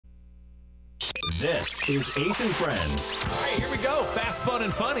This is Ace and Friends. All right, here we go. Fast, fun,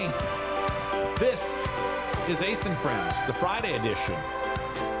 and funny. This is Ace and Friends, the Friday edition.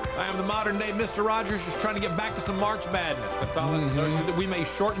 I am the modern day Mr. Rogers, just trying to get back to some March Madness. That's all. We may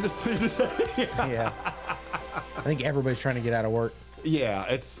shorten this thing today. Yeah. I think everybody's trying to get out of work. Yeah,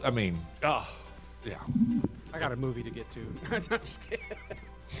 yeah. I got a movie to get to. I'm just kidding.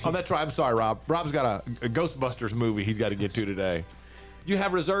 Oh, that's right. I'm sorry, Rob. Rob's got a Ghostbusters movie he's got to get to today. You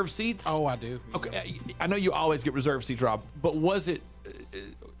have reserved seats? Oh, I do. Okay. I know you always get reserved seats, Rob, but was there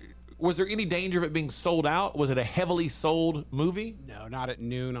any danger of it being sold out? Was it a heavily sold movie? No, not at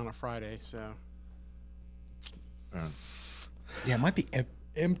noon on a Friday, so. Yeah, it might be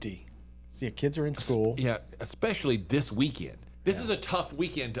empty. See, kids are in school. Yeah, especially this weekend. This is a tough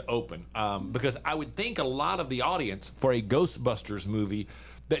weekend to open because I would think a lot of the audience for a Ghostbusters movie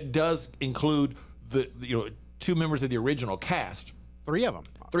that does include the 2 members of the original cast. 3 of them.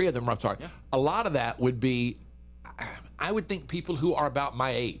 3 of them, I'm sorry. Yeah. A lot of that would be, I would think, people who are about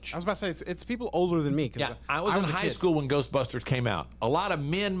my age. I was about to say, it's people older than me. Yeah, I was in high school when Ghostbusters came out. A lot of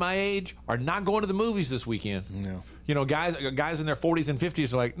men my age are not going to the movies this weekend. No. You know, guys in their 40s and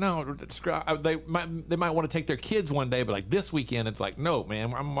 50s are like, no, they might want to take their kids one day, but like this weekend, it's like, no,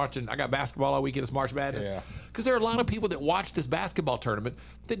 man, I'm watching. I got basketball all weekend. It's March Madness. Yeah. Because there are a lot of people that watch this basketball tournament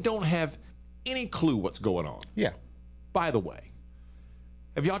that don't have any clue what's going on. Yeah. By the way,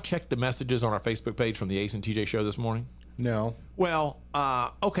 have y'all checked the messages on our Facebook page from the Ace and TJ show this morning? No. Well,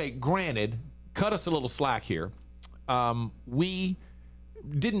 okay, granted, cut us a little slack here. We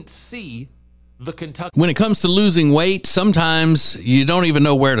didn't see the Kentucky. When it comes to losing weight, sometimes you don't even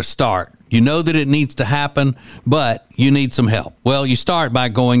know where to start. You know that it needs to happen, but you need some help. Well, you start by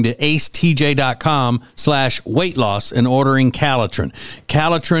going to acetj.com/weight loss and ordering Calitrin.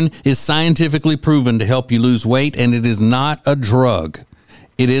 Calitrin is scientifically proven to help you lose weight, and it is not a drug.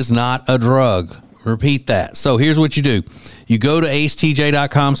 It is not a drug. Repeat that. So here's what you do. You go to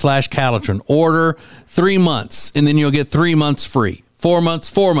acetj.com/Calitrin, order 3 months, and then you'll get 3 months free. 4 months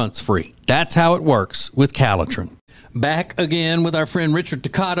free. That's how it works with Calitrin. Back again with our friend Richard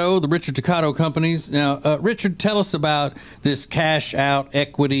Toccato, the Richard Toccato Companies. Now, Richard, tell us about this cash out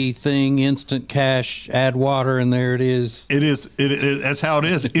equity thing, instant cash, add water, and there it is. It is. That's how it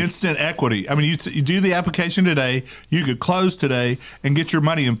is. Instant equity. I mean, you do the application today, you could close today and get your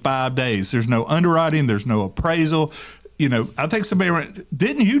money in 5 days. There's no underwriting. There's no appraisal. You know, I think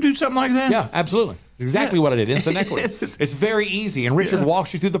didn't you do something like that? Yeah, absolutely. Exactly what I did. Instant equity. It's very easy, and Richard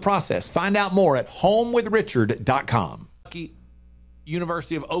walks you through the process. Find out more at homewithrichard.com.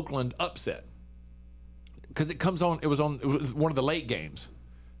 University of Oakland upset because it was one of the late games.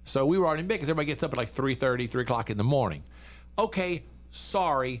 So we were already in bed because everybody gets up at like 3:30, 3 o'clock in the morning. Okay,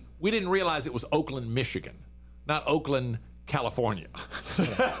 sorry. We didn't realize it was Oakland, Michigan, not Oakland, California.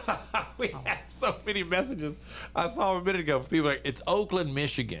 We had so many messages. I saw a minute ago from people like, it's Oakland,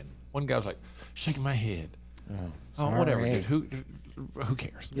 Michigan. One guy was like, shaking my head. Oh, whatever, dude. Who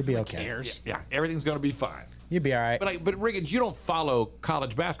cares? You'll be okay. Yeah, everything's going to be fine. You'll be all right. But Riggins, you don't follow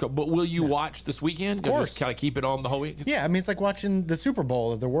college basketball, but will you watch this weekend? Of course. Just kind of keep it on the whole week? Yeah, I mean, it's like watching the Super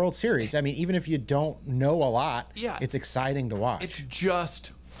Bowl or the World Series. I mean, even if you don't know a lot, it's exciting to watch. It's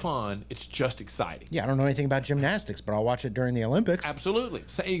just fun. It's just exciting. Yeah, I don't know anything about gymnastics, but I'll watch it during the Olympics. Absolutely.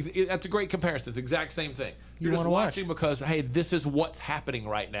 That's a great comparison. It's the exact same thing. You're just watching because, hey, this is what's happening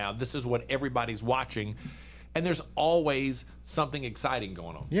right now. This is what everybody's watching. And there's always something exciting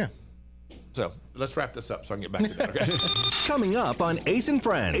going on. Yeah. So let's wrap this up so I can get back to that, okay? Coming up on Ace and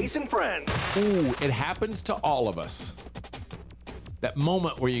Friends. Ace and Friends. Ooh, it happens to all of us. That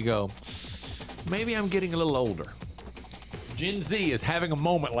moment where you go, maybe I'm getting a little older. Gen Z is having a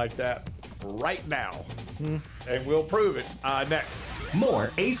moment like that right now. And we'll prove it next.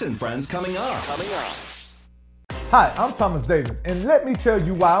 More Ace and Friends coming up. Hi, I'm Thomas Davis, and let me tell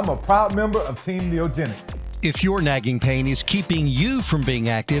you why I'm a proud member of Team Neogenics. If your nagging pain is keeping you from being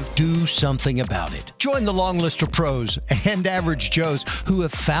active, do something about it. Join the long list of pros and average Joes who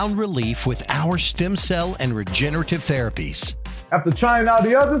have found relief with our stem cell and regenerative therapies. After trying all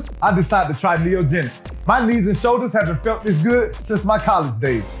the others, I decided to try Neogenics. My knees and shoulders haven't felt this good since my college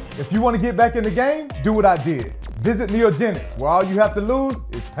days. If you want to get back in the game, do what I did. Visit Neogenics, where all you have to lose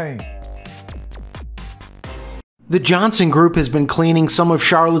is pain. The Johnson Group has been cleaning some of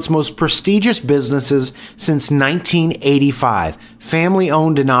Charlotte's most prestigious businesses since 1985. Family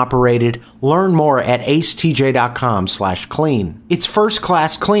owned and operated. Learn more at acetj.com/clean. It's first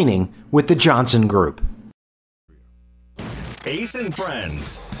class cleaning with the Johnson Group. Ace and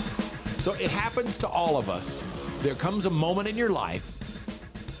Friends. So it happens to all of us. There comes a moment in your life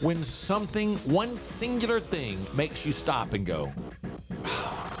when one singular thing makes you stop and go,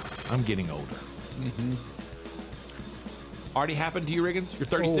 I'm getting older. Already happened to you, Riggins? You're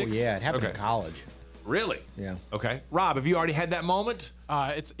 36? Oh, yeah. It happened in college. Really? Yeah. Okay. Rob, have you already had that moment?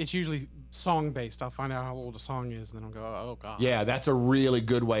 It's usually song based. I'll find out how old a song is, and then I'll go, oh god. Yeah, that's a really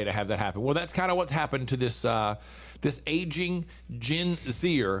good way to have that happen. Well, that's kind of what's happened to this this aging Gen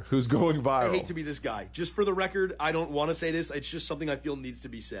Zer who's going viral. I hate to be this guy. Just for the record, I don't want to say this. It's just something I feel needs to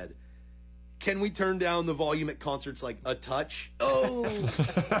be said. Can we turn down the volume at concerts like a touch? Oh,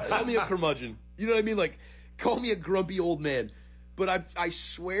 call me a curmudgeon. You know what I mean? Like, call me a grumpy old man. But I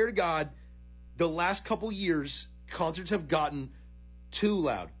swear to God, the last couple years, concerts have gotten too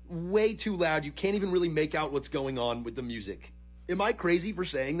loud. Way too loud. You can't even really make out what's going on with the music. Am I crazy for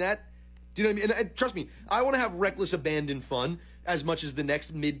saying that? Do you know what I mean? And trust me, I want to have reckless abandon fun as much as the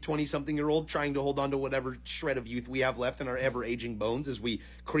next mid-20-something-year-old trying to hold on to whatever shred of youth we have left in our ever-aging bones as we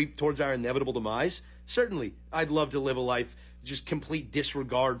creep towards our inevitable demise. Certainly, I'd love to live a life just complete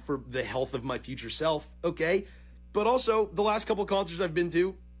disregard for the health of my future self, okay? But also, the last couple concerts I've been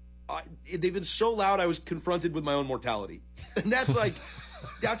to, they've been so loud I was confronted with my own mortality. And that's like,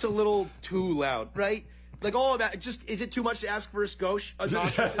 that's a little too loud, right? Like all of that, just, is it too much to ask for a skosh? I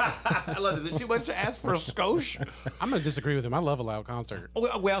love it. Is it too much to ask for a skosh? I'm going to disagree with him. I love a loud concert.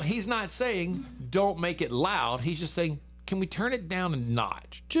 Well, he's not saying don't make it loud. He's just saying, can we turn it down a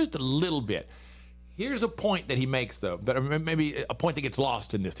notch? Just a little bit. Here's a point that he makes, though, that maybe a point that gets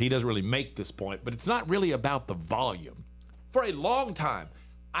lost in this. He doesn't really make this point, but it's not really about the volume. For a long time,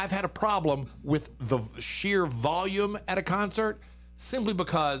 I've had a problem with the sheer volume at a concert simply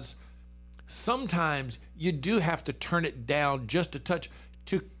because sometimes you do have to turn it down just a touch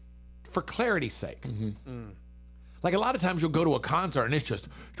for clarity's sake. Like a lot of times you'll go to a concert and it's just,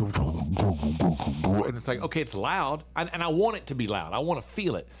 and it's like, okay, it's loud, and I want it to be loud. I want to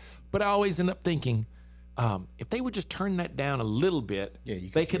feel it. But I always end up thinking, if they would just turn that down a little bit,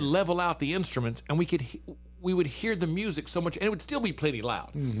 they could level out the instruments, and we would hear the music so much, and it would still be plenty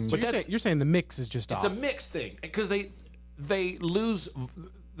loud. So you're saying the mix is just off. It's a mix thing because they lose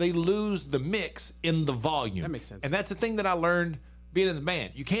the mix in the volume. That makes sense. And that's the thing that I learned being in the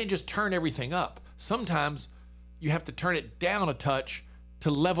band. You can't just turn everything up. Sometimes you have to turn it down a touch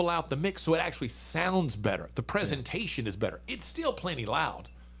to level out the mix so it actually sounds better. The presentation is better. It's still plenty loud.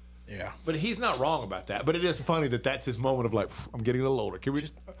 Yeah. But he's not wrong about that. But it is funny that that's his moment of like, I'm getting a little older. Can we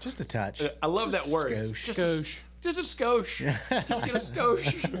just a touch? I love that word. Skosh. Just a skosh. Get a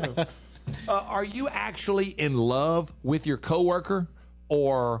skosh. Are you actually in love with your coworker,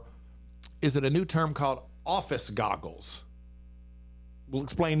 or is it a new term called office goggles? We'll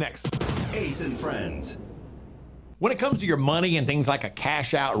explain next. Ace and Friends. When it comes to your money and things like a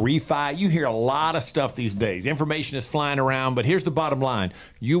cash out refi, you hear a lot of stuff these days. Information is flying around, but here's the bottom line.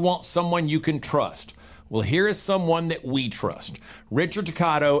 You want someone you can trust. Well, here is someone that we trust. Richard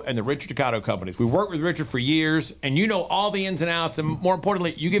Toccato and the Richard Toccato Companies. We worked with Richard for years, and you know all the ins and outs, and more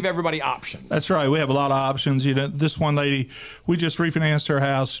importantly, you give everybody options. That's right. We have a lot of options. You know, this one lady, we just refinanced her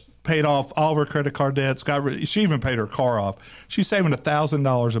house, paid off all of her credit card debts. She even paid her car off. She's saving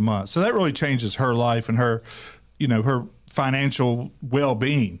 $1,000 a month. So that really changes her life and her, you know, her financial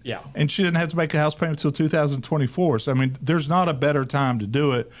well-being. Yeah. And she didn't have to make a house payment until 2024. So, I mean, there's not a better time to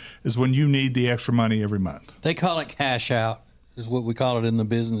do it is when you need the extra money every month. They call it cash out, is what we call it in the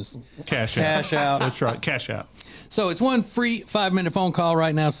business. Cash out. Cash out. That's right. Cash out. So it's one free 5-minute phone call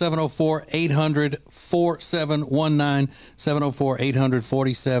right now, 704-800-4719,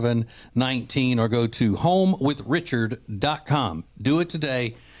 704-800-4719, or go to homewithrichard.com. Do it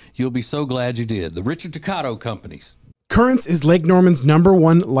today. You'll be so glad you did. The Richard Toccato Companies. Currents is Lake Norman's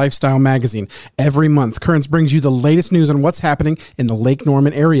 #1 lifestyle magazine. Every month, Currents brings you the latest news on what's happening in the Lake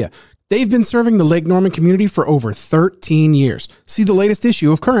Norman area. They've been serving the Lake Norman community for over 13 years. See the latest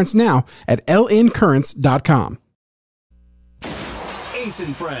issue of Currents now at lncurrents.com. Ace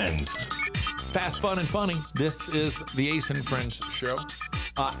and Friends. Fast, fun, and funny. This is the Ace and Friends show.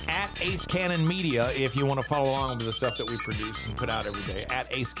 At Ace Cannon Media, if you want to follow along with the stuff that we produce and put out every day, at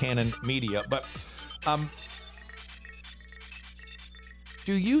Ace Cannon Media. But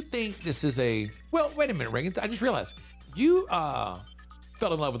do you think this is a... Well, wait a minute, Reagan. I just realized. You fell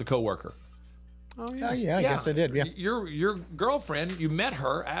in love with a coworker. Oh, yeah. I guess I did, yeah. Your girlfriend, you met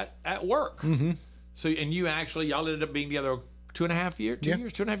her at work. Mm-hmm. So, and y'all ended up being together 2.5 years?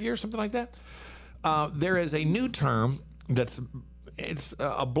 2.5 years, something like that? There is a new term it's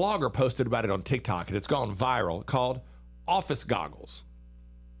a blogger posted about it on TikTok, and it's gone viral, called office goggles.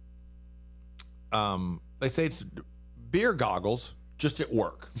 They say it's beer goggles, just at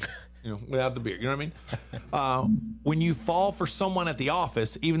work, without the beer. You know what I mean? When you fall for someone at the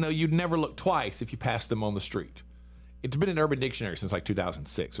office, even though you'd never look twice if you passed them on the street. It's been in Urban Dictionary since like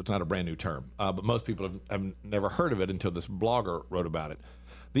 2006, so it's not a brand new term. But most people have never heard of it until this blogger wrote about it.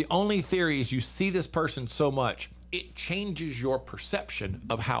 The only theory is you see this person so much, it changes your perception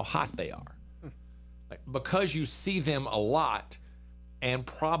of how hot they are. Like, because you see them a lot and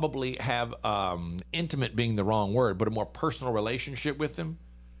probably have intimate being the wrong word, but a more personal relationship with them,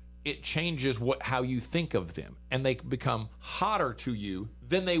 it changes how you think of them, and they become hotter to you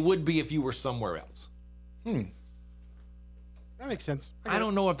than they would be if you were somewhere else. That makes sense. I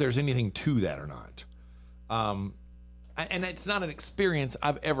don't know if there's anything to that or not. And it's not an experience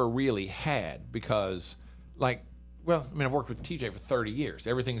I've ever really had because, like, well, I mean, I've worked with TJ for 30 years.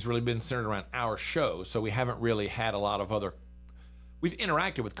 Everything's really been centered around our show, so we haven't really had a lot of other. We've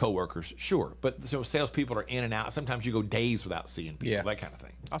interacted with coworkers, sure, but so salespeople are in and out. Sometimes you go days without seeing people, that kind of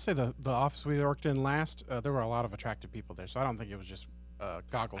thing. I'll say the office we worked in last, there were a lot of attractive people there, so I don't think it was just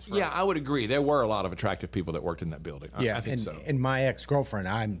goggles for us. I would agree. There were a lot of attractive people that worked in that building. I think so. And my ex-girlfriend,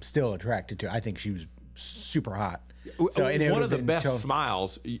 I'm still attracted to. I think she was super hot. So, one of the best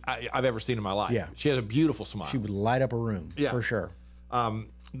smiles I've ever seen in my life. Yeah. She has a beautiful smile. She would light up a room, for sure.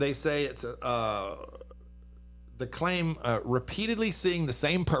 They say it's the claim repeatedly seeing the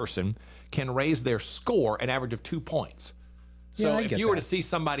same person can raise their score an average of 2 points. So if you were to see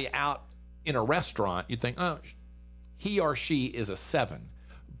somebody out in a restaurant, you'd think, oh, he or she is a 7.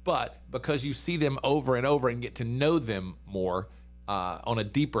 But because you see them over and over and get to know them more on a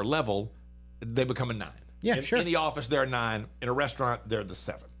deeper level, they become a 9. Yeah, sure. In the office, they're a 9. In a restaurant, they're the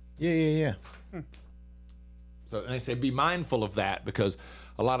 7. Yeah. So they say be mindful of that because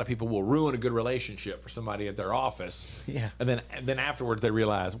a lot of people will ruin a good relationship for somebody at their office. Yeah. And then afterwards they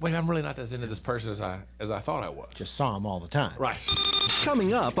realize, wait, I'm really not as into this person as I thought I was. Just saw him all the time. Right.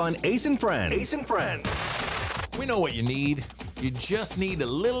 Coming up on Ace and Friends. Ace and Friends. We know what you need. You just need a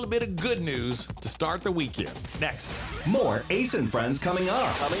little bit of good news to start the weekend. Next. More Ace and Friends coming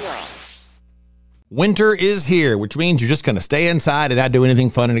up. Winter is here, which means you're just going to stay inside and not do anything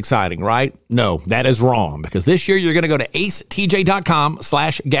fun and exciting, right? No, that is wrong, because this year you're going to go to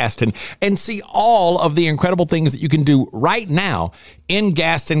acetj.com/Gaston and see all of the incredible things that you can do right now in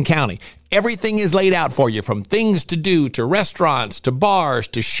Gaston County. Everything is laid out for you, from things to do, to restaurants, to bars,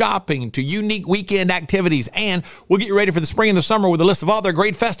 to shopping, to unique weekend activities, and we'll get you ready for the spring and the summer with a list of all their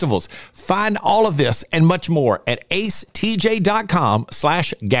great festivals. Find all of this and much more at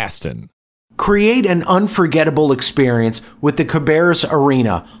acetj.com/Gaston. Create an unforgettable experience with the Cabarrus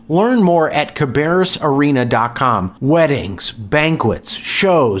Arena. Learn more at cabarrusarena.com. Weddings, banquets,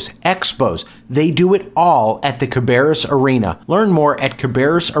 shows, expos, they do it all at the Cabarrus Arena. Learn more at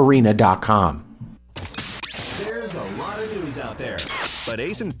cabarrusarena.com. There's a lot of news out there, but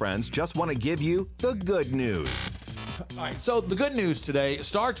Ace and Friends just want to give you the good news. All right, so the good news today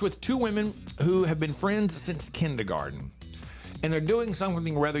starts with 2 women who have been friends since kindergarten. And they're doing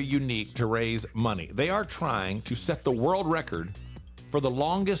something rather unique to raise money. They are trying to set the world record for the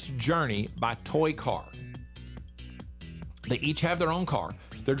longest journey by toy car. They each have their own car.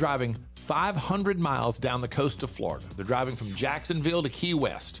 They're driving 500 miles down the coast of Florida. They're driving from Jacksonville to Key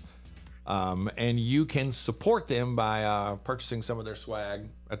West. And you can support them by purchasing some of their swag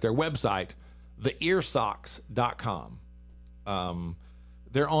at their website, theearsocks.com.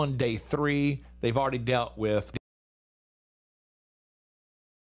 They're on day 3. They've already dealt with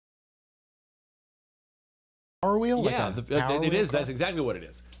Power wheel? Yeah, it is. That's exactly what it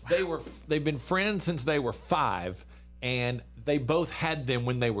is. Wow. They've been friends since they were 5, and they both had them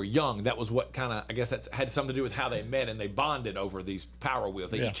when they were young. That was what kind of, I guess that's had something to do with how they met, and they bonded over these Power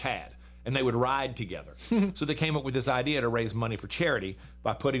Wheels they each had, and they would ride together. So they came up with this idea to raise money for charity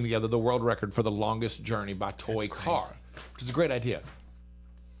by putting together the world record for the longest journey by toy car, which is a great idea.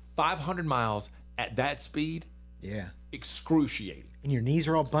 500 miles at that speed? Yeah. Excruciating. And your knees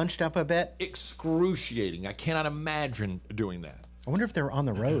are all bunched up, I bet? Excruciating. I cannot imagine doing that. I wonder if they're on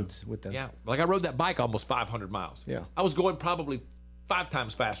the roads with those. Yeah, like I rode that bike almost 500 miles. Yeah. I was going probably 5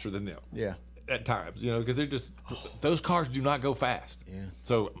 times faster than them. Yeah. At times, because they're just, those cars do not go fast. Yeah.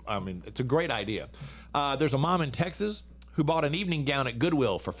 So, I mean, it's a great idea. There's a mom in Texas who bought an evening gown at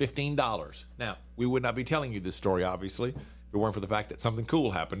Goodwill for $15. Now, we would not be telling you this story, obviously, if it weren't for the fact that something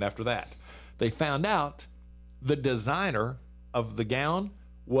cool happened after that. They found out the designer of the gown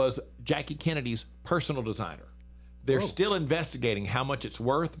was Jackie Kennedy's personal designer. They're still investigating how much it's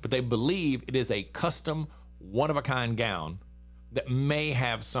worth, but they believe it is a custom, one-of-a-kind gown that may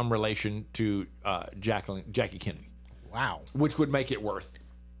have some relation to Jackie Kennedy. Wow. Which would make it worth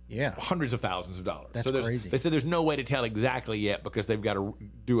hundreds of thousands of dollars. That's crazy. They said there's no way to tell exactly yet because they've got to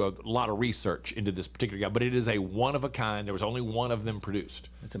do a lot of research into this particular gown, but it is a one-of-a-kind. There was only one of them produced.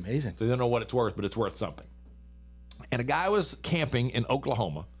 That's amazing. So they don't know what it's worth, but it's worth something. And a guy was camping in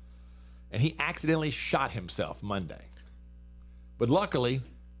Oklahoma, and he accidentally shot himself Monday. But luckily,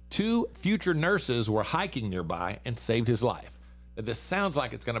 2 future nurses were hiking nearby and saved his life. Now, this sounds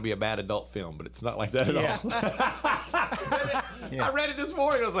like it's going to be a bad adult film, but it's not like that at all. I read it this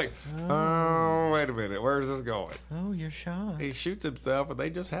morning. I was like, oh, wait a minute. Where is this going? Oh, you're shot. He shoots himself, and they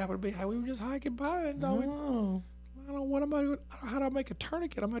just happen to be, we were just hiking by. And I don't know what am I doing. How do I make a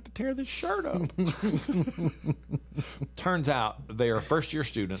tourniquet? I'm going to have to tear this shirt up. Turns out they are first-year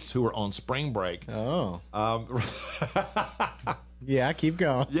students who were on spring break. Oh. Yeah, keep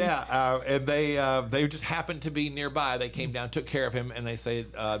going. Yeah, and they just happened to be nearby. They came down, took care of him, and they say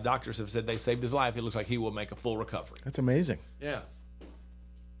doctors have said they saved his life. It looks like he will make a full recovery. That's amazing. Yeah.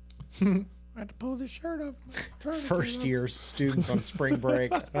 I had to pull this shirt up. First year students on spring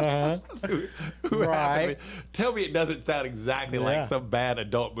break. Uh-huh. Who right. Tell me it doesn't sound exactly like some bad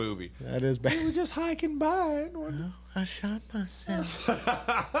adult movie. That is bad. We were just hiking by. I shot myself.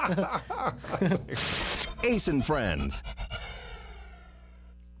 Ace and Friends.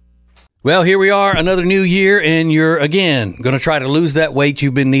 Well, here we are, another new year, and you're, again, going to try to lose that weight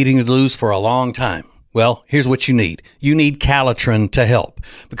you've been needing to lose for a long time. Well, here's what you need. You need Calitrin to help,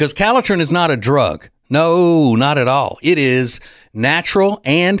 because Calitrin is not a drug. No, not at all. It is natural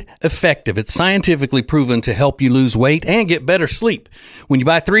and effective. It's scientifically proven to help you lose weight and get better sleep. When you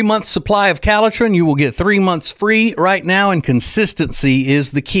buy 3 months supply of Calitrin, you will get 3 months free right now, and consistency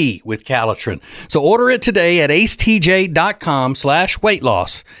is the key with Calitrin. So order it today at acetj.com/weight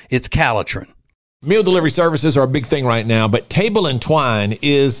loss. It's Calitrin. Meal delivery services are a big thing right now, but Table and Twine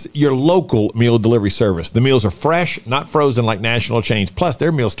is your local meal delivery service. The meals are fresh, not frozen like national chains. Plus,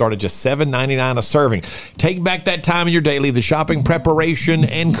 their meals start at just $7.99 a serving. Take back that time in your day, leave the shopping, preparation,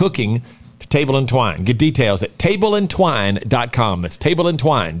 and cooking to Table and Twine. Get details at tableandtwine.com. That's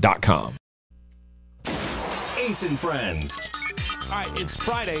tableandtwine.com. Ace and Friends. All right, it's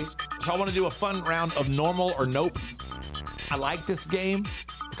Friday, so I want to do a fun round of normal or nope. I like this game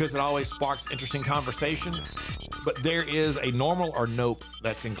because it always sparks interesting conversation, but there is a normal or nope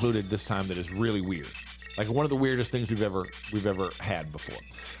that's included this time that is really weird, like one of the weirdest things we've ever had before.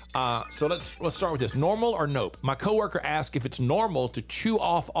 So let's start with this. Normal or nope? My coworker asked if it's normal to chew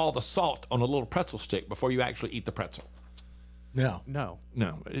off all the salt on a little pretzel stick before you actually eat the pretzel. No.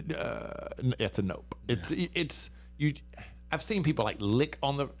 It's a nope. I've seen people like lick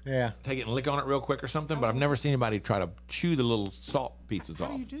on take it and lick on it real quick or something, but I've never seen anybody try to chew the little salt pieces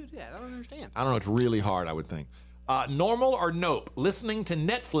off. How do you do that? I don't understand. I don't know. It's really hard, I would think. Normal or nope? Listening to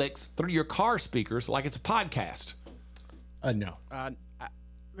Netflix through your car speakers like it's a podcast. No.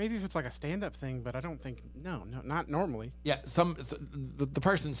 Maybe if it's like a stand-up thing, but I don't think, no, not normally. Yeah, the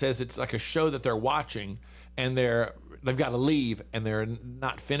person says it's like a show that they're watching, and they've got to leave, and they're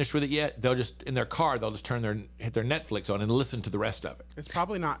not finished with it yet. They'll just, in their car, hit their Netflix on and listen to the rest of it. It's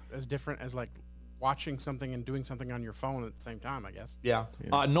probably not as different as like watching something and doing something on your phone at the same time, I guess. Yeah.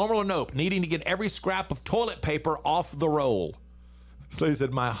 Normal or nope? Needing to get every scrap of toilet paper off the roll. So he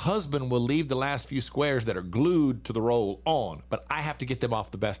said, my husband will leave the last few squares that are glued to the roll on, but I have to get them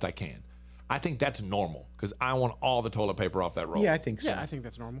off the best I can. I think that's normal because I want all the toilet paper off that roll. Yeah, I think so. Yeah, I think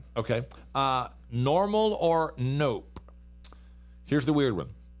that's normal. Okay. Normal or nope? Here's the weird one.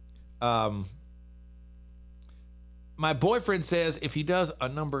 My boyfriend says if he does a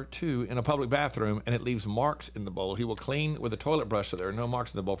number 2 in a public bathroom and it leaves marks in the bowl, he will clean with a toilet brush so there are no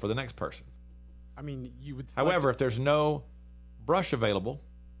marks in the bowl for the next person. I mean, you would. However, if there's no brush available,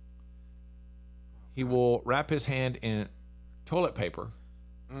 he will wrap his hand in toilet paper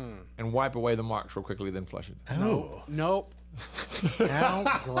and wipe away the marks real quickly, then flush it. Oh. Nope. How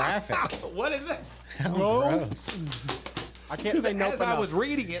graphic. What is that? How gross. I can't say nope. As I was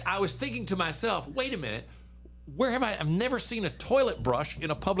reading it, I was thinking to myself, wait a minute, I've never seen a toilet brush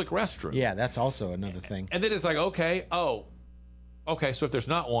in a public restroom. Yeah, that's also another thing. And then it's like, okay, so if there's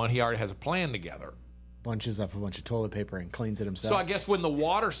not one, he already has a plan together. Bunches up a bunch of toilet paper and cleans it himself. So I guess when the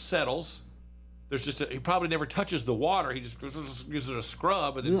water settles, there's just he probably never touches the water. He just gives it a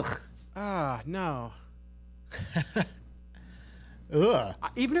scrub. And then, no. Ugh.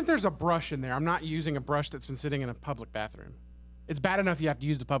 Even if there's a brush in there, I'm not using a brush that's been sitting in a public bathroom. It's bad enough you have to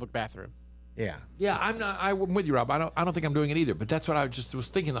use the public bathroom. Yeah. Yeah, I'm with you, Rob. I don't think I'm doing it either. But that's what I just was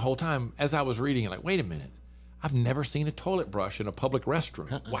thinking the whole time as I was reading it. Like, wait a minute. I've never seen a toilet brush in a public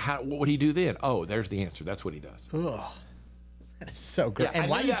restroom. What would he do then? Oh, there's the answer. That's what he does. Ugh. That is so great. Yeah, and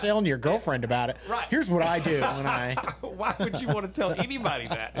why are you telling your girlfriend about it? Right. Here's what I do when I... Why would you want to tell anybody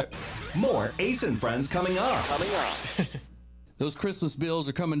that? More Ace and Friends coming up. Those Christmas bills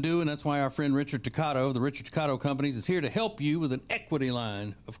are coming due, and that's why our friend Richard Toccato of the Richard Toccato Companies is here to help you with an equity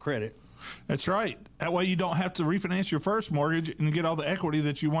line of credit. That's right. That way you don't have to refinance your first mortgage and get all the equity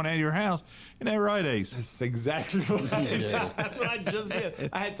that you want out of your house. Isn't that right, Ace? That's exactly right. Yeah. That's what I just did.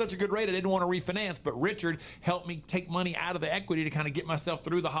 I had such a good rate, I didn't want to refinance, but Richard helped me take money out of the equity to kind of get myself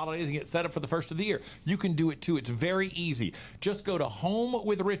through the holidays and get set up for the first of the year. You can do it too. It's very easy. Just go to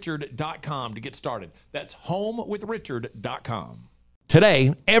homewithrichard.com to get started. That's homewithrichard.com.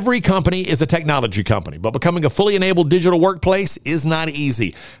 Today, every company is a technology company, but becoming a fully enabled digital workplace is not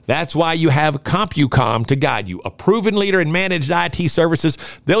easy. That's why you have CompuCom to guide you, a proven leader in managed IT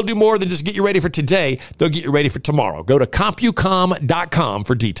services. They'll do more than just get you ready for today. They'll get you ready for tomorrow. Go to CompuCom.com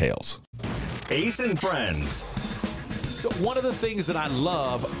for details. Ace and Friends. So one of the things that I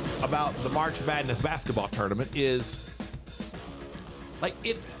love about the March Madness basketball tournament is, like,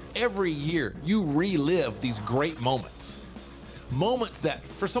 every year you relive these great moments. Moments that,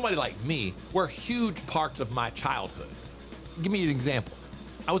 for somebody like me, were huge parts of my childhood. Give me an example.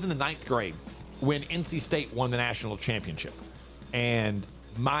 I was in the 9th grade when NC State won the national championship. And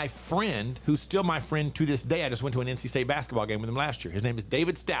my friend, who's still my friend to this day, I just went to an NC State basketball game with him last year. His name is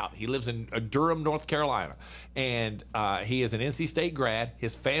David Stout. He lives in Durham, North Carolina. And he is an NC State grad.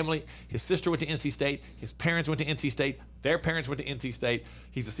 His family, his sister went to NC State. His parents went to NC State. Their parents went to NC State.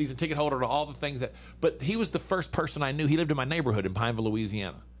 He's a season ticket holder to all the things but he was the first person I knew. He lived in my neighborhood in Pineville,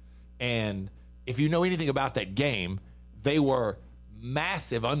 Louisiana. And if you know anything about that game, they were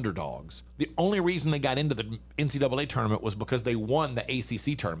massive underdogs. The only reason they got into the NCAA tournament was because they won the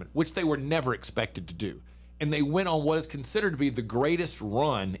ACC tournament, which they were never expected to do. And they went on what is considered to be the greatest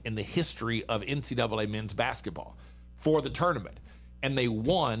run in the history of NCAA men's basketball for the tournament. And they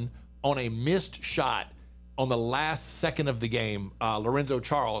won on a missed shot on the last second of the game. Lorenzo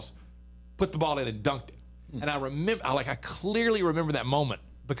Charles put the ball in and dunked it. And I clearly remember that moment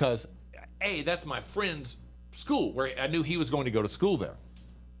because, A, that's my friend's school where I knew he was going to go to school there.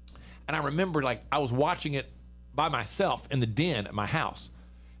 And I remember, like, I was watching it by myself in the den at my house.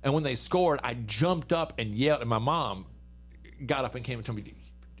 And when they scored, I jumped up and yelled, and my mom got up and came and told me,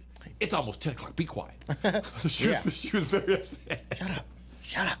 "It's almost 10 o'clock, be quiet." She was very upset.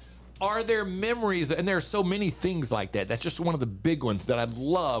 Shut up. Are there memories, and there are so many things like that. That's just one of the big ones that I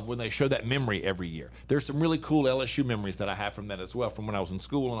love when they show that memory every year. There's some really cool LSU memories that I have from that as well, from when I was in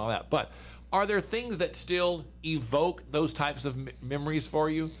school and all that. But are there things that still evoke those types of memories for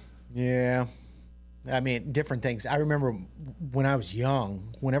you? Yeah. I mean, different things. I remember when I was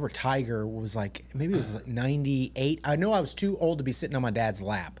young, whenever Tiger was like, maybe it was like 98. I know I was too old to be sitting on my dad's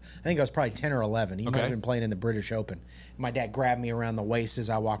lap. I think I was probably 10 or 11. He might have been playing in the British Open. My dad grabbed me around the waist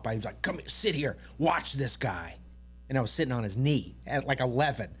as I walked by. He was like, "Come here, sit here, watch this guy." And I was sitting on his knee at like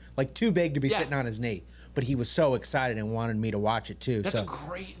 11, like too big to be sitting on his knee. But he was so excited and wanted me to watch it too. That's a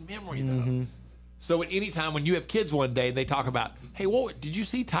great memory, though. So at any time when you have kids one day, they talk about, "Hey, did you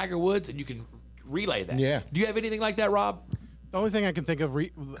see Tiger Woods?" And you can relay that. Yeah. Do you have anything like that, Rob? The only thing I can think of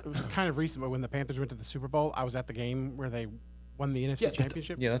it was kind of recent, but when the Panthers went to the Super Bowl, I was at the game where they won the NFC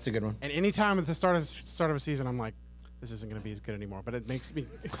Championship. Yeah, that's a good one. And anytime at the start of a season, I'm like, this isn't going to be as good anymore. But it makes me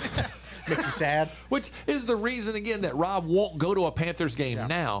makes you sad. Which is the reason, again, that Rob won't go to a Panthers game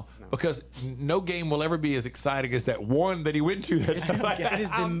now, because no game will ever be as exciting as that one that he went to. That it is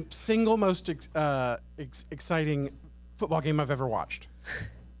the single most exciting football game I've ever watched.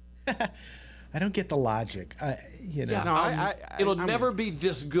 I don't get the logic. You know, it'll never be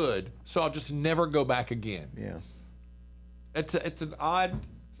this good, so I'll just never go back again. Yeah, it's an odd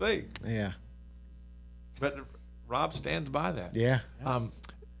thing. Yeah, but Rob stands by that. Yeah.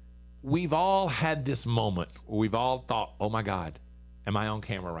 We've all had this moment where we've all thought, "Oh my God, am I on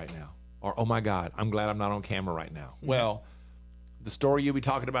camera right now?" Or, "Oh my God, I'm glad I'm not on camera right now." Mm-hmm. Well, the story you'll be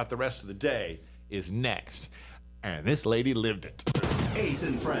talking about the rest of the day is next, and this lady lived it. Ace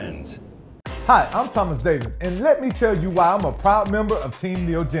and Friends. Hi, I'm Thomas Davis, and let me tell you why I'm a proud member of Team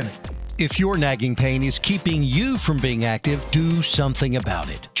Neogenics. If your nagging pain is keeping you from being active, do something about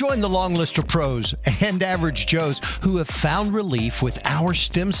it. Join the long list of pros and average Joes who have found relief with our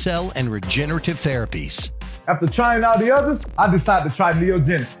stem cell and regenerative therapies. After trying out the others, I decided to try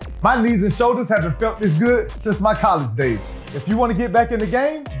Neogenics. My knees and shoulders haven't felt this good since my college days. If you want to get back in the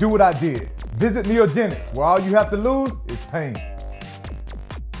game, do what I did. Visit Neogenics, where all you have to lose is pain.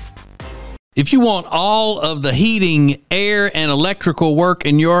 If you want all of the heating, air, and electrical work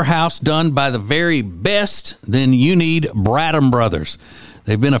in your house done by the very best, then you need Bradham Brothers.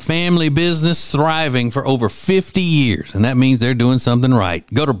 They've been a family business thriving for over 50 years, and that means they're doing something right.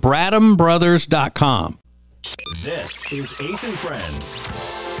 Go to BradhamBrothers.com. This is Ace and Friends.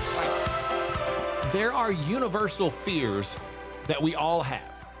 There are universal fears that we all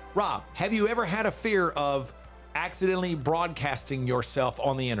have. Rob, have you ever had a fear of accidentally broadcasting yourself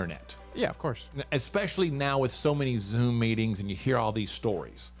on the internet? Yeah, of course. Especially now with so many Zoom meetings and you hear all these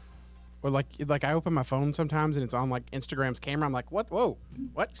stories. Or like I open my phone sometimes and it's on like Instagram's camera. I'm like, what? Whoa,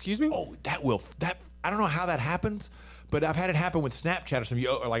 what? Excuse me? Oh, that I don't know how that happens, but I've had it happen with Snapchat or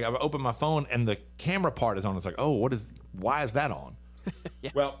something. Like I've opened my phone and the camera part is on. It's like, oh, why is that on? Yeah.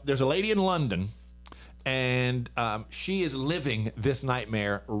 Well, there's a lady in London, and she is living this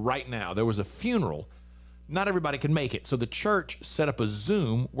nightmare right now. There was a funeral. Not everybody could make it, so the church set up a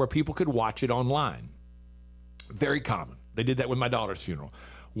Zoom where people could watch it online. Very common. They did that with my daughter's funeral.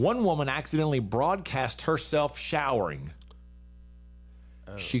 One woman accidentally broadcast herself showering.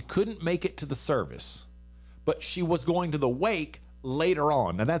 Oh. She couldn't make it to the service, but she was going to the wake later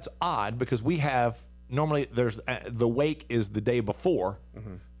on. Now that's odd because we have normally there's the wake is the day before,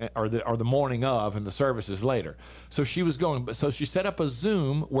 or the morning of, and the service is later. So she was going, but so she set up a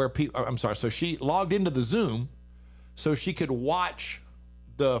Zoom where people. I'm sorry. So she logged into the Zoom so she could watch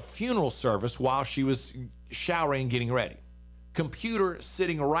the funeral service while she was showering and getting ready. Computer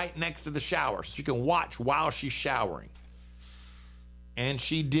sitting right next to the shower so she can watch while she's showering. And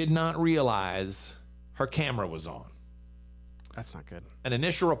she did not realize her camera was on. That's not good. An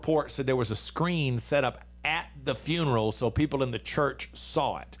initial report said there was a screen set up at the funeral so people in the church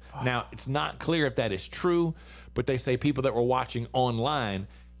saw it. Oh. Now, it's not clear if that is true, but they say people that were watching online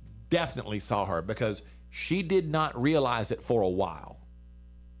definitely saw her because she did not realize it for a while.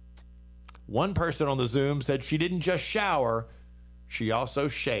 One person on the Zoom said she didn't just shower, she also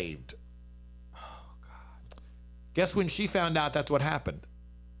shaved. Oh, God. Guess when she found out that's what happened?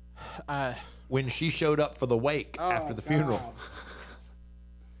 When she showed up for the wake after the funeral.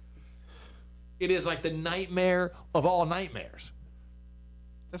 It is like the nightmare of all nightmares.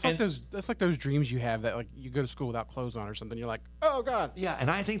 That's like those dreams you have that like you go to school without clothes on or something. You're like, oh God. Yeah, and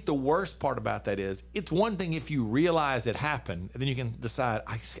I think the worst part about that is it's one thing if you realize it happened, and then you can decide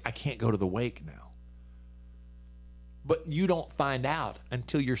I can't go to the wake now. But you don't find out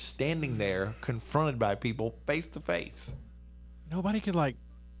until you're standing there confronted by people face to face. Nobody could like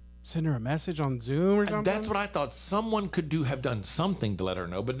send her a message on Zoom or something? That's what I thought. Someone could have done something to let her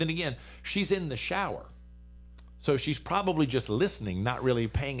know. But then again, she's in the shower. So she's probably just listening, not really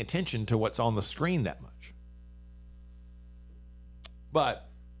paying attention to what's on the screen that much. But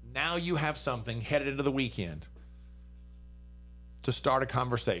now you have something headed into the weekend to start a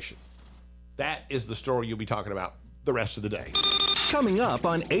conversation. That is the story you'll be talking about the rest of the day. Coming up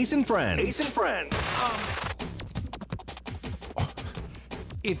on Ace and Friends. Ace and Friends.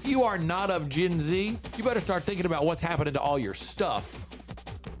 If you are not of Gen Z, you better start thinking about what's happening to all your stuff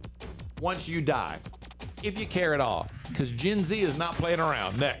once you die. If you care at all, because Gen Z is not playing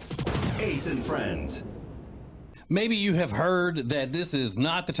around. Next. Ace and Friends. Maybe you have heard that this is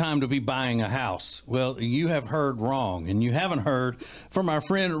not the time to be buying a house. Well, you have heard wrong, and you haven't heard from our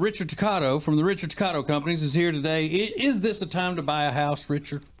friend Richard Toccato from the Richard Toccato Companies who's here today. Is this a time to buy a house,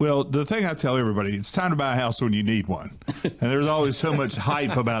 Richard? Well, the thing I tell everybody, it's time to buy a house when you need one. And there's always so much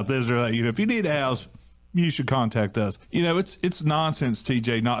hype about this or that. If you need a house, you should contact us. It's nonsense,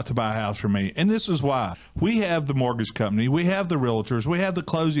 TJ, not to buy a house from me. And this is why. We have the mortgage company. We have the realtors. We have the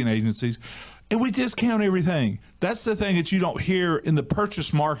closing agencies. And we discount everything. That's the thing that you don't hear in the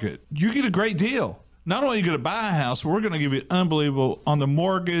purchase market. You get a great deal. Not only are you going to buy a house, we're going to give you unbelievable on the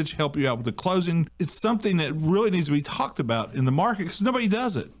mortgage, help you out with the closing. It's something that really needs to be talked about in the market because nobody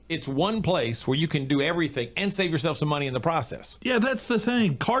does it. It's one place where you can do everything and save yourself some money in the process. Yeah, that's the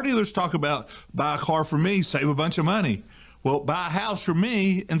thing. Car dealers talk about buy a car from me, save a bunch of money. Well, buy a house from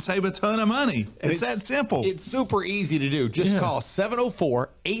me and save a ton of money. It's that simple. It's super easy to do. Just call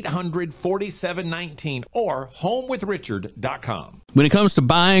 704-800-4719 or homewithrichard.com. When it comes to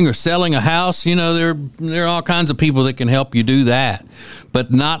buying or selling a house, there are all kinds of people that can help you do that,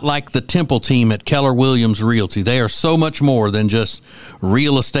 but not like the Temple team at Keller Williams Realty. They are so much more than just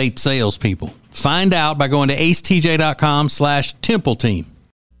real estate salespeople. Find out by going to acetj.com/Temple team.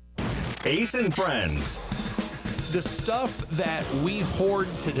 Ace and Friends. The stuff that we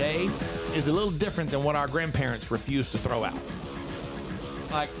hoard today is a little different than what our grandparents refused to throw out.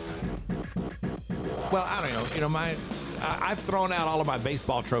 Like, well, I don't know. I've thrown out all of my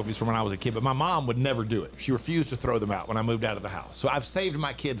baseball trophies from when I was a kid, but my mom would never do it. She refused to throw them out when I moved out of the house. So I've saved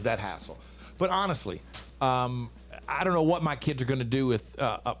my kids that hassle. But honestly, I don't know what my kids are going to do with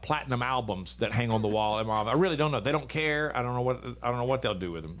platinum albums that hang on the wall. I really don't know. They don't care. I don't know what they'll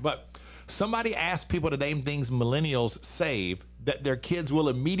do with them. But somebody asked people to name things millennials save that their kids will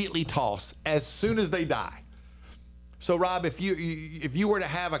immediately toss as soon as they die. So, Rob, if you were to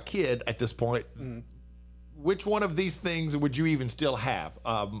have a kid at this point, which one of these things would you even still have?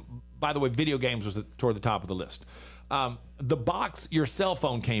 By the way, video games was toward the top of the list. The box your cell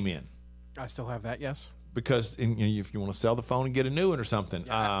phone came in. I still have that, yes. Because if you want to sell the phone and get a new one or something.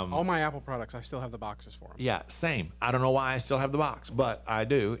 Yeah, all my Apple products, I still have the boxes for them. Yeah, same. I don't know why I still have the box, but I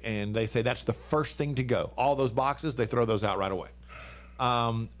do. And they say that's the first thing to go. All those boxes, they throw those out right away.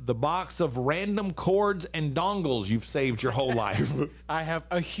 The box of random cords and dongles you've saved your whole life. I have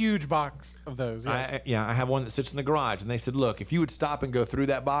a huge box of those. Yes. I have one that sits in the garage. And they said, look, if you would stop and go through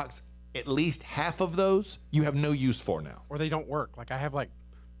that box, at least half of those you have no use for now. Or they don't work. Like I have like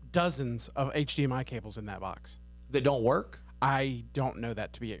dozens of HDMI cables in that box. That don't work? I don't know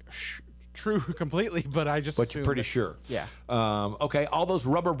that to be true completely, but I just But you're pretty sure. Yeah. Okay, all those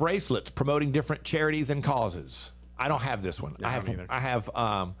rubber bracelets promoting different charities and causes. I don't have this one. Yeah, I have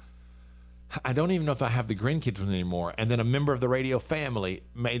I don't even know if I have the Grandkids one anymore. And then a member of the radio family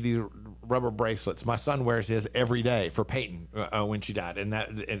made these rubber bracelets. My son wears his every day for Peyton when she died, and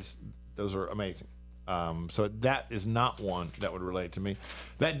those are amazing. So that is not one that would relate to me.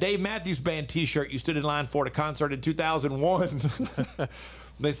 That Dave Matthews Band t-shirt you stood in line for at a concert in 2001.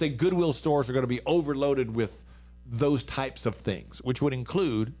 They say Goodwill stores are going to be overloaded with those types of things, which would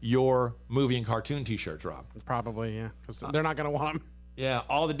include your movie and cartoon t-shirts, Rob. Probably, yeah, because they're not going to want them. Yeah,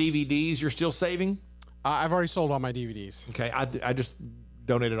 all the DVDs you're still saving? I've already sold all my DVDs. Okay, I just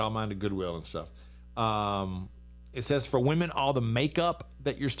donated all mine to Goodwill and stuff. It says for women, all the makeup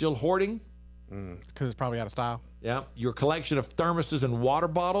that you're still hoarding. Because it's probably out of style. Yeah, your collection of thermoses and water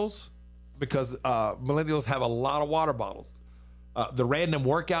bottles, because millennials have a lot of water bottles. The random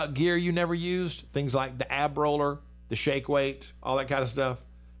workout gear you never used, things like the ab roller, the shake weight, all that kind of stuff.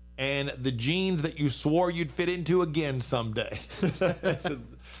 And the jeans that you swore you'd fit into again someday. So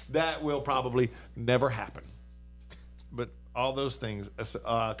that will probably never happen. But all those things,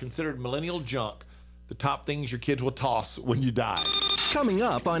 considered millennial junk, the top things your kids will toss when you die. Coming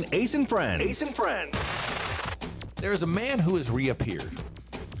up on Ace and Friends. Ace and Friends. There is a man who has reappeared.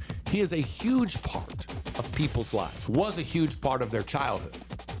 He is a huge part of people's lives, was a huge part of their childhood.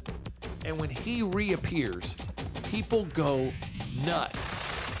 And when he reappears, people go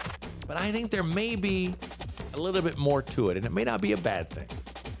nuts. But I think there may be a little bit more to it, and it may not be a bad thing.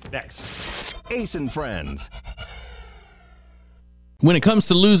 Next. Ace and Friends. When it comes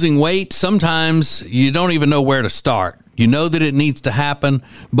to losing weight, sometimes you don't even know where to start. You know that it needs to happen,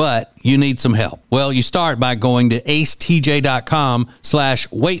 but you need some help. Well, you start by going to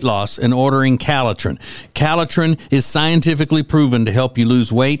acetj.com/weight loss and ordering Calitrin. Calitrin is scientifically proven to help you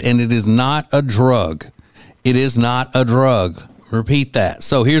lose weight, and it is not a drug. It is not a drug. Repeat that.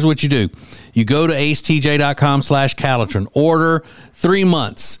 So here's what you do. You go to acetj.com/Calitrin, order 3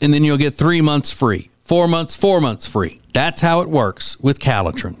 months, and then you'll get 3 months free. 4 months, 4 months free. That's how it works with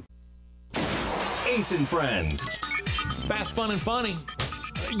Calitrin. Ace and Friends. Fast, fun, and funny.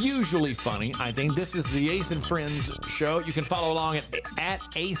 Usually funny, I think. This is the Ace and Friends show. You can follow along at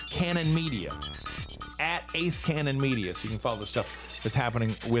Ace Cannon Media. At Ace Cannon Media. So you can follow the stuff that's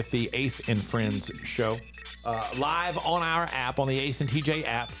happening with the Ace and Friends show. Live on our app, on the Ace and TJ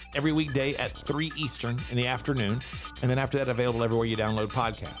app, every weekday at 3 Eastern in the afternoon. And then after that, available everywhere you download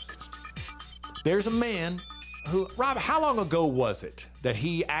podcasts. There's a man who, Rob, how long ago was it that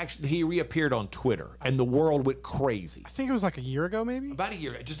he reappeared on Twitter and the world went crazy? I think it was like a year ago, maybe? About a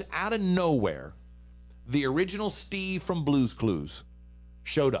year. Just out of nowhere, the original Steve from Blue's Clues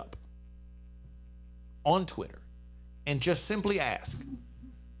showed up on Twitter and just simply asked,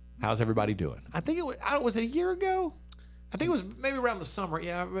 how's everybody doing? I think was it a year ago? I think it was maybe around the summer.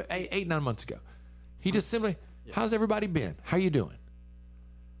 Yeah, 8-9 months ago. He just simply, how's everybody been? How you doing?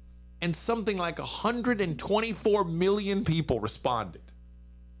 And something like 124 million people responded.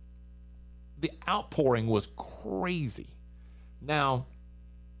 The outpouring was crazy. Now,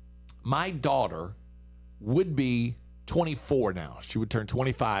 my daughter would be 24 now. She would turn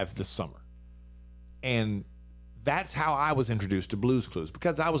 25 this summer. And that's how I was introduced to Blue's Clues,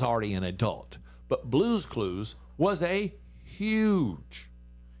 because I was already an adult. But Blue's Clues was a huge,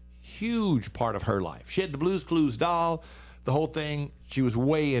 huge part of her life. She had the Blue's Clues doll, the whole thing. She was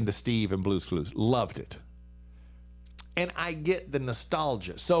way into Steve and Blue's Clues. Loved it. And I get the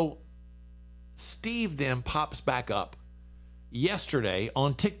nostalgia. So Steve then pops back up yesterday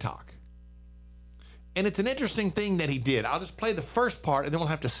on TikTok. And it's an interesting thing that he did. I'll just play the first part, and then we'll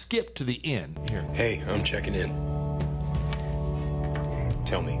have to skip to the end. Here. Hey, I'm checking in.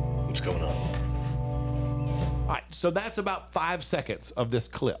 Tell me, what's going on? All right, so that's about 5 seconds of this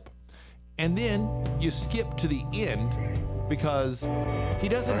clip. And then you skip to the end because he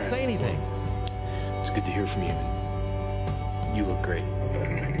doesn't say anything. It's good to hear from you. You look great, by the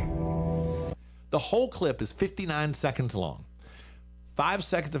way. The whole clip is 59 seconds long. 5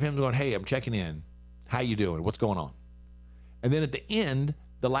 seconds of him going, hey, I'm checking in. How you doing? What's going on? And then at the end,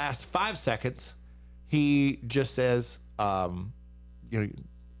 the last 5 seconds, he just says, good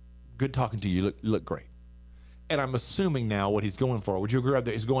talking to you. You look great. And I'm assuming now what he's going for, would you agree that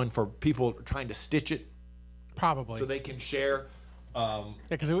he's going for people trying to stitch it? Probably. So they can share. Yeah,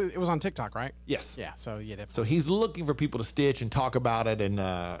 because it was on TikTok, right? Yes. Yeah, so yeah, definitely. So he's looking for people to stitch and talk about it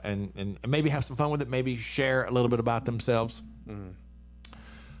and maybe have some fun with it, maybe share a little bit about themselves.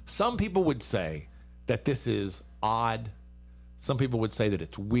 Some people would say that this is odd. Some people would say that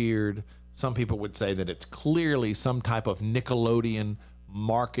it's weird. Some people would say that it's clearly some type of Nickelodeon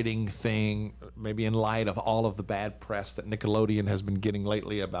marketing thing, maybe in light of all of the bad press that Nickelodeon has been getting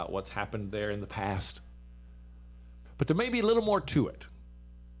lately about what's happened there in the past. But there may be a little more to it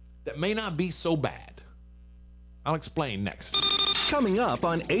that may not be so bad. I'll explain next. Coming up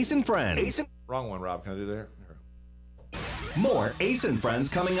on Ace and Friends. Wrong one, Rob. Can I do that? More Ace and Friends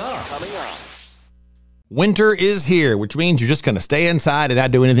coming up. Winter is here, which means you're just going to stay inside and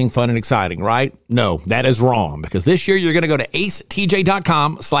not do anything fun and exciting, right? No, that is wrong, because this year you're going to go to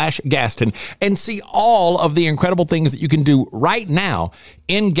acetj.com/Gaston and see all of the incredible things that you can do right now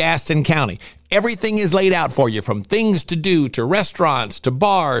in Gaston County. Everything is laid out for you, from things to do, to restaurants, to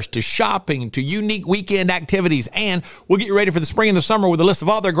bars, to shopping, to unique weekend activities. And we'll get you ready for the spring and the summer with a list of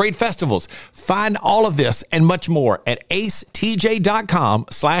all their great festivals. Find all of this and much more at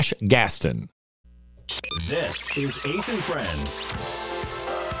acetj.com/Gaston. This is Ace and Friends.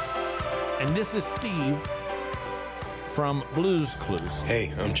 And this is Steve from Blues Clues.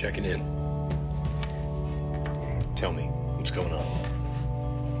 Hey, I'm checking in. Tell me, what's going on?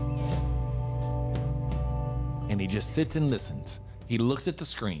 And he just sits and listens. He looks at the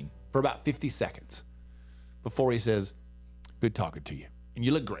screen for about 50 seconds before he says, good talking to you. And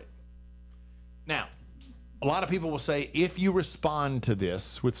you look great. Now, a lot of people will say, if you respond to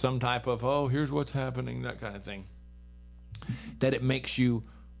this with some type of, oh, here's what's happening, that kind of thing, that it makes you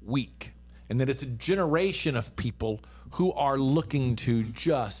weak. And that it's a generation of people who are looking to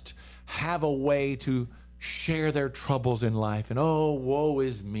just have a way to share their troubles in life and, oh, woe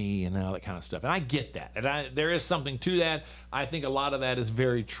is me, and all that kind of stuff. And I get that. And there is something to that. I think a lot of that is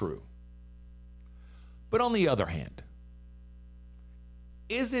very true. But on the other hand,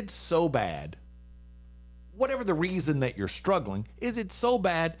 is it so bad? Whatever the reason that you're struggling, is it so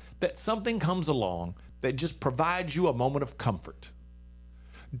bad that something comes along that just provides you a moment of comfort?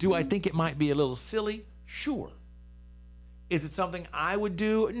 Do I think it might be a little silly? Sure. Is it something I would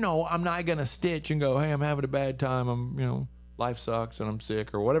do? No, I'm not going to stitch and go, hey, I'm having a bad time. Life sucks and I'm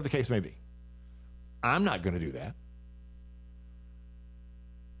sick, or whatever the case may be. I'm not going to do that.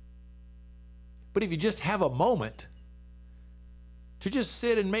 But if you just have a moment to just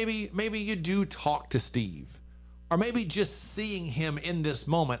sit and maybe you do talk to Steve, or maybe just seeing him in this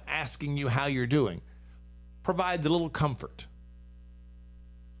moment asking you how you're doing provides a little comfort.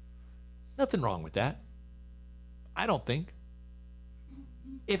 Nothing wrong with that, I don't think.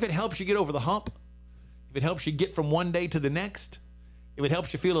 If it helps you get over the hump, if it helps you get from one day to the next, if it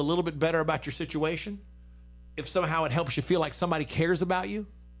helps you feel a little bit better about your situation, if somehow it helps you feel like somebody cares about you,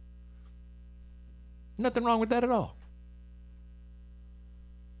 nothing wrong with that at all.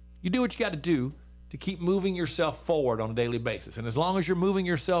 You do what you got to do to keep moving yourself forward on a daily basis. And as long as you're moving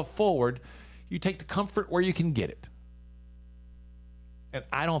yourself forward, you take the comfort where you can get it. And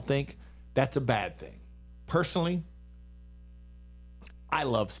I don't think that's a bad thing. Personally, I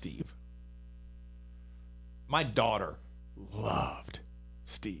love Steve. My daughter loved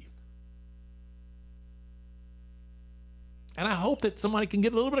Steve. And I hope that somebody can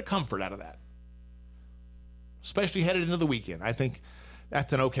get a little bit of comfort out of that, especially headed into the weekend. I think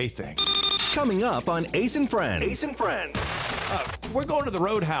that's an okay thing. Coming up on Ace and Friends. Ace and Friends. We're going to the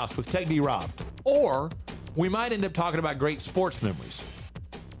Roadhouse with Tech D Rob. Or we might end up talking about great sports memories.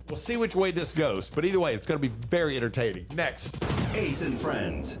 We'll see which way this goes. But either way, it's going to be very entertaining. Next. Ace and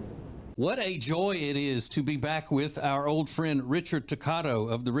Friends. What a joy it is to be back with our old friend Richard Toccato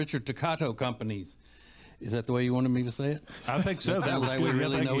of the Richard Toccato Companies. Is that the way you wanted me to say it? I think so. That sounds like we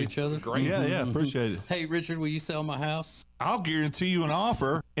really know each other. Great. Yeah, appreciate it. Hey, Richard, will you sell my house? I'll guarantee you an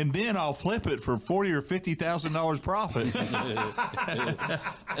offer, and then I'll flip it for $40,000 or $50,000 profit.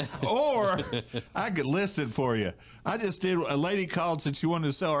 Or I could list it for you. I just did. A lady called, said she wanted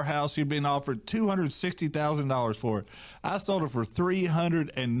to sell her house. She'd been offered $260,000 for it. I sold it for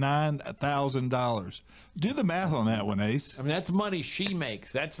 $309,000. Do the math on that one, Ace. I mean, that's money she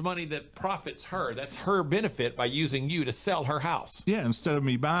makes. That's money that profits her. That's her benefit by using you to sell her house. Yeah, instead of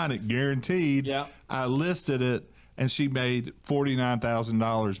me buying it guaranteed, yeah, I listed it and she made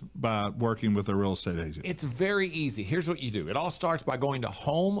 $49,000 by working with a real estate agent. It's very easy. Here's what you do. It all starts by going to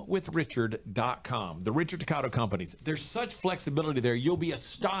homewithrichard.com. The Richard Toccato Companies. There's such flexibility there. You'll be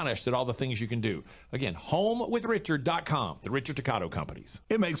astonished at all the things you can do. Again, homewithrichard.com. The Richard Toccato Companies.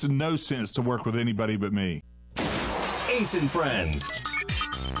 It makes no sense to work with anybody but me. Ace and Friends.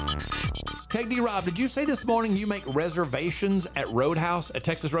 Take D-Rob, did you say this morning you make reservations at Roadhouse, at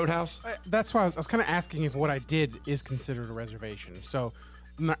Texas Roadhouse? That's why I was kind of asking if what I did is considered a reservation. So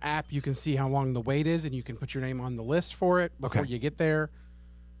in the app, you can see how long the wait is, and you can put your name on the list for it before you get there.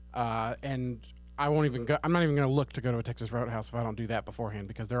 And I won't even go. I'm not even going to look to go to a Texas Roadhouse if I don't do that beforehand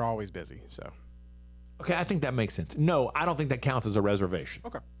because they're always busy. So, okay, I think that makes sense. No, I don't think that counts as a reservation.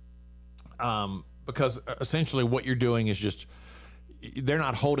 Okay. Because essentially what you're doing is just, they're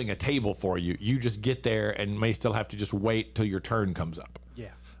not holding a table for you. You just get there and may still have to just wait till your turn comes up.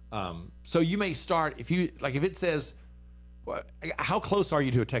 Yeah. So you may start, if it says, how close are you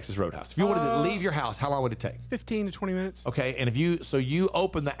to a Texas Roadhouse? If you wanted to leave your house, how long would it take? 15 to 20 minutes. Okay, and you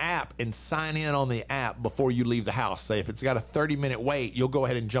open the app and sign in on the app before you leave the house. Say if it's got a 30-minute wait, you'll go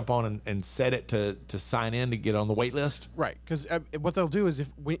ahead and jump on and set it to sign in to get on the wait list. Right, because what they'll do is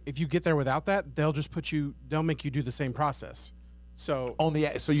if you get there without that, they'll just they'll make you do the same process. So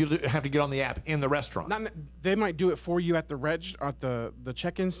you have to get on the app in the restaurant. They might do it for you at the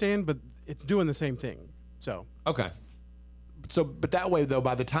check-in stand, but it's doing the same thing. So okay. So, but that way though,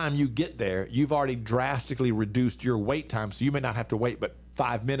 by the time you get there, you've already drastically reduced your wait time. So you may not have to wait but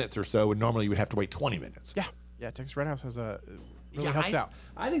 5 minutes or so, and normally you would have to wait 20 minutes. Yeah, Texas Roadhouse helps out.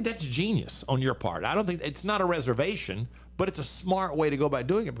 I think that's genius on your part. I don't think it's not a reservation, but it's a smart way to go about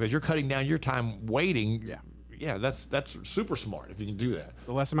doing it because you're cutting down your time waiting. Yeah, that's super smart if you can do that.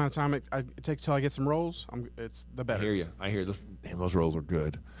 The less amount of time it takes till I get some rolls, it's the better. I hear you. I hear those rolls are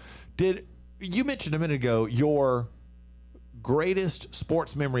good. Did you mentioned a minute ago your greatest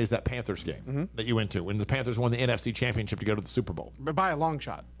sports memory is that Panthers game that you went to when the Panthers won the NFC Championship to go to the Super Bowl? But by a long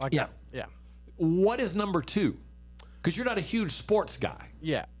shot. Yeah. What is number two? Because you're not a huge sports guy.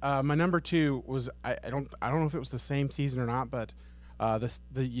 Yeah. My number two was I don't know if it was the same season or not, but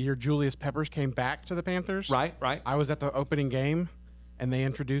the year Julius Peppers came back to the Panthers. Right. I was at the opening game, and they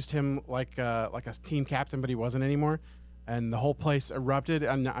introduced him like a team captain, but he wasn't anymore, and the whole place erupted.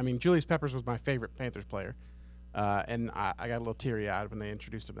 And I mean, Julius Peppers was my favorite Panthers player, and I got a little teary-eyed when they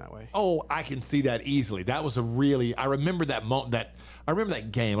introduced him that way. Oh, I can see that easily. That was I remember that moment. I remember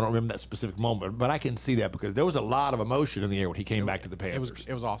that game. I don't remember that specific moment, but I can see that because there was a lot of emotion in the air when he came back to the Panthers.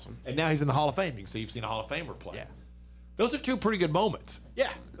 It was awesome. And now he's in the Hall of Fame. You can see you've seen a Hall of Famer play. Yeah. Those are two pretty good moments.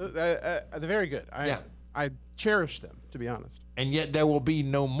 Yeah, they're very good. I cherish them, to be honest. And yet there will be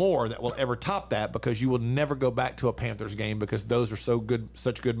no more that will ever top that because you will never go back to a Panthers game because those are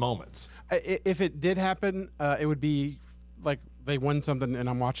such good moments. If it did happen, it would be like they won something and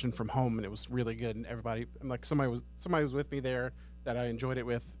I'm watching from home and it was really good and everybody, like somebody was with me there that I enjoyed it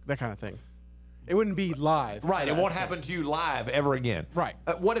with, that kind of thing. It wouldn't be live. Right. It won't happen to you live ever again. Right.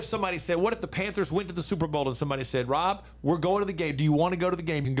 What if the Panthers went to the Super Bowl and somebody said, Rob, we're going to the game. Do you want to go to the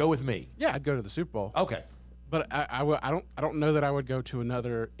game? You can go with me. Yeah, I'd go to the Super Bowl. Okay. But I don't know that I would go to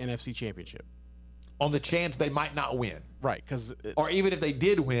another NFC championship. On the chance they might not win. Right. Or even if they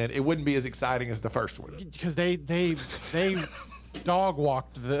did win, it wouldn't be as exciting as the first one. Because they dog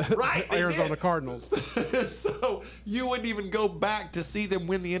walked the Arizona Cardinals. So you wouldn't even go back to see them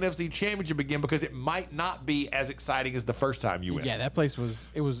win the NFC Championship again because it might not be as exciting as the first time you went. Yeah, that place was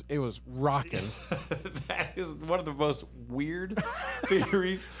rocking. That is one of the most weird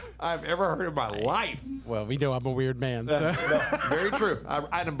theories I've ever heard in my life. Well, we know I'm a weird man. So. Very true.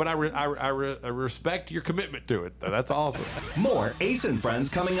 But I respect your commitment to it. That's awesome. More Ace and Friends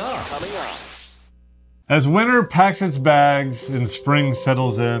coming up. As winter packs its bags and spring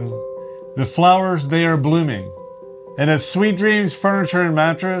settles in, the flowers, they are blooming. And at Sweet Dreams Furniture and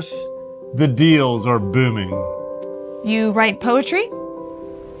Mattress, the deals are booming. You write poetry?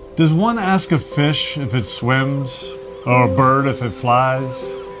 Does one ask a fish if it swims, or a bird if it flies?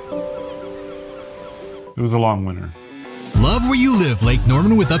 It was a long winter. Love where you live, Lake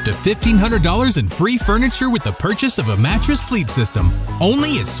Norman, with up to $1,500 in free furniture with the purchase of a mattress sleep system.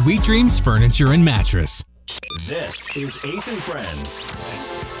 Only at Sweet Dreams Furniture and Mattress. This is Ace and Friends.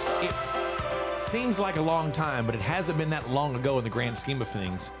 It seems like a long time, but it hasn't been that long ago in the grand scheme of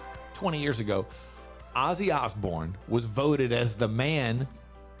things. 20 years ago, Ozzy Osbourne was voted as the man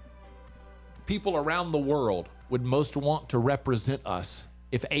people around the world would most want to represent us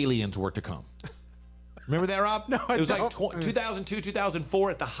if aliens were to come. Remember that, Rob? No, I don't. It was like 2002, 2004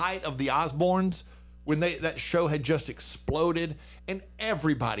 at the height of the Osbournes when that show had just exploded and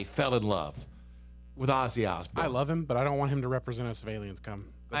everybody fell in love. with Ozzy Osbourne. I love him, but I don't want him to represent us if aliens come.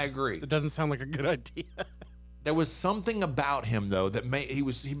 I agree. It doesn't sound like a good idea. There was something about him though that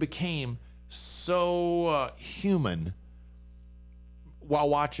he became so human while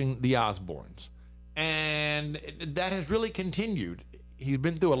watching the Osbournes, and that has really continued. He's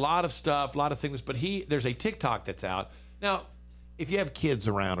been through a lot of stuff, a lot of things, but there's a TikTok that's out now. If you have kids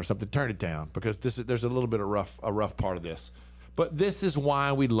around or something, turn it down because there's a little bit of a rough part of this. But this is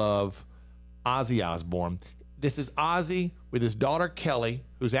why we love Ozzy Osbourne. This is Ozzy with his daughter Kelly,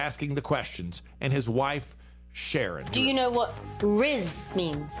 who's asking the questions, and his wife Sharon. Do you know what Riz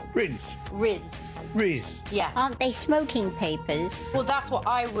means? Riz. Riz. Riz. Yeah. Aren't they smoking papers? Well, that's what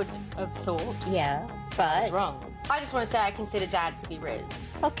I would have thought. Yeah, but... That's wrong. I just want to say I consider Dad to be Riz.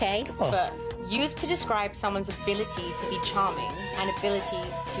 Okay. But used to describe someone's ability to be charming and ability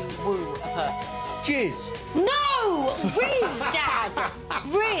to woo a person. Jizz. No! Riz, Dad!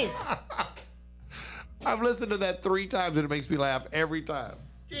 Riz! I've listened to that 3 times and it makes me laugh every time.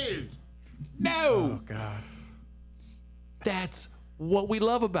 Jizz. No! Oh, God. That's what we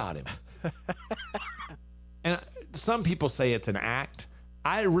love about him. And some people say it's an act.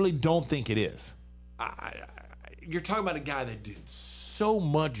 I really don't think it is. You're talking about a guy that did so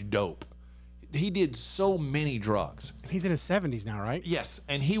much dope. He did so many drugs. He's in his 70s now, right? Yes,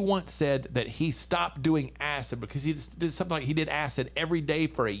 and he once said that he stopped doing acid because he did something like he did acid every day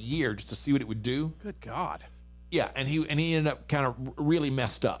for a year just to see what it would do. Good God. Yeah, and he ended up kind of really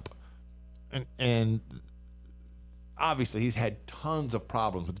messed up. And obviously he's had tons of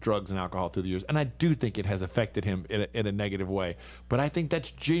problems with drugs and alcohol through the years, and I do think it has affected him in a negative way. But I think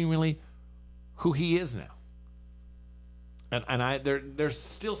that's genuinely who he is now. And there's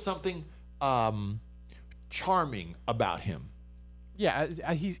still something charming about him. Yeah,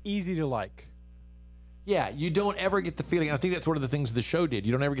 he's easy to like. Yeah, you don't ever get the feeling, and I think that's one of the things the show did.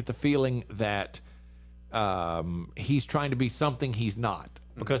 You don't ever get the feeling that he's trying to be something he's not,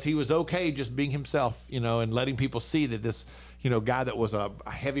 because he was okay just being himself, and letting people see that this, guy that was a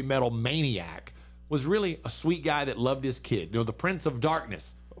heavy metal maniac was really a sweet guy that loved his kid. The Prince of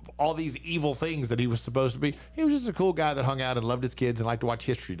Darkness, all these evil things that he was supposed to be. He was just a cool guy that hung out and loved his kids and liked to watch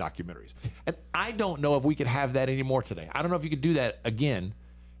history documentaries. And I don't know if we could have that anymore today. I don't know if you could do that again.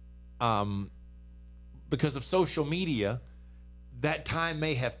 Because of social media, that time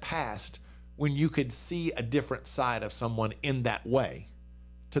may have passed when you could see a different side of someone in that way,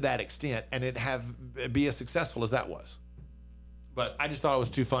 to that extent, and it be as successful as that was. But I just thought it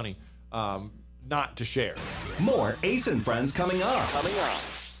was too funny not to share. More Ace and Friends coming up.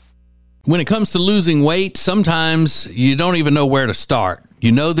 When it comes to losing weight, sometimes you don't even know where to start.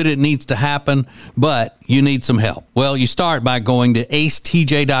 You know that it needs to happen, but you need some help. Well, you start by going to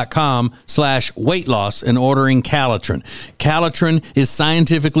acetj.com/weight loss and ordering Calitrin. Calitrin is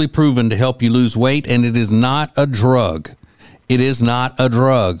scientifically proven to help you lose weight, and it is not a drug. It is not a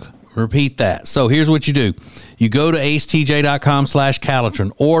drug. Repeat that. So here's what you do. You go to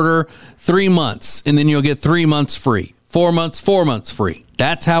acetj.com/Calitrin, order 3 months, and then you'll get 3 months free. 4 months free.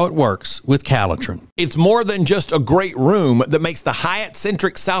 That's how it works with Calitrin. It's more than just a great room that makes the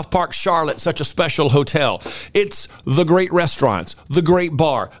Hyatt-centric South Park Charlotte such a special hotel. It's the great restaurants, the great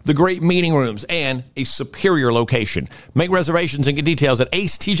bar, the great meeting rooms, and a superior location. Make reservations and get details at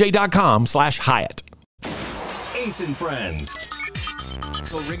acetj.com/Hyatt. Ace and Friends.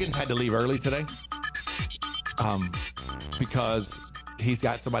 So Riggins had to leave early today because he's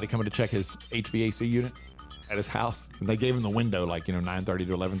got somebody coming to check his HVAC unit at his house, and they gave him the window, 9:30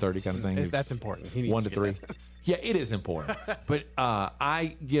 to 11:30 kind of thing. That's important. He needs 1 to 3. Yeah, it is important. But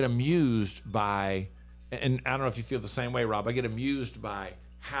I get amused by, and I don't know if you feel the same way, Rob. I get amused by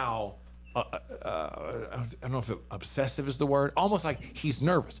how I don't know if obsessive is the word. Almost like he's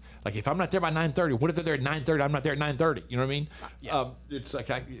nervous. Like if I'm not there by 9:30, what if they're there at 9:30? I'm not there at 9:30. You know what I mean? Yeah. It's like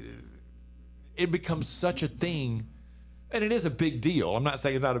it becomes such a thing, and it is a big deal. I'm not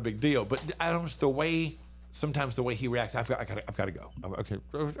saying it's not a big deal, but I don't know sometimes the way he reacts, I've got to go.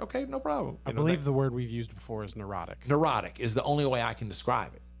 Okay, no problem. I believe the word we've used before is neurotic. Neurotic is the only way I can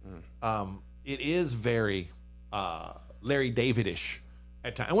describe it. It is very Larry David-ish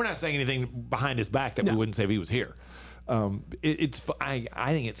at times. And we're not saying anything behind his back that we wouldn't say if he was here. I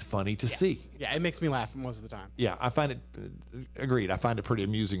think it's funny to see. Yeah, it makes me laugh most of the time. Yeah, I find it, agreed, I find it pretty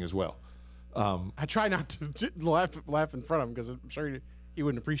amusing as well. I try not to laugh in front of him because I'm sure he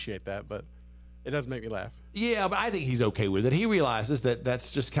wouldn't appreciate that, but it does make me laugh. Yeah, but I think he's okay with it. He realizes that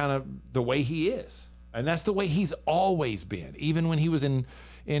that's just kind of the way he is. And that's the way he's always been. Even when he was in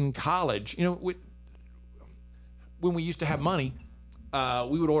college, when we used to have money,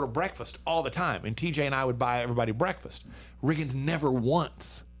 we would order breakfast all the time. And TJ and I would buy everybody breakfast. Riggins never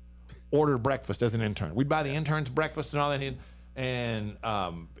once ordered breakfast as an intern. We'd buy the interns breakfast and all that, and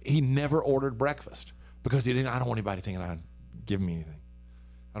he never ordered breakfast because he didn't. I don't want anybody thinking I'd give me anything.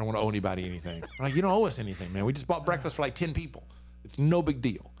 I don't want to owe anybody anything. I'm like, you don't owe us anything, man. We just bought breakfast for like 10 people. It's no big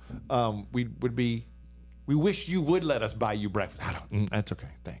deal. We wish you would let us buy you breakfast. I don't. That's okay.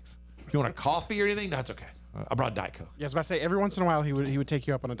 Thanks. You want a coffee or anything? That's okay. I brought Diet Coke. Yeah, I was about to say, every once in a while he would take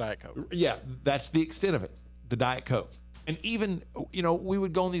you up on a Diet Coke. Yeah, that's the extent of it. The Diet Coke. And even, we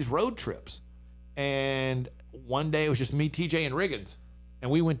would go on these road trips. And one day it was just me, TJ, and Riggins.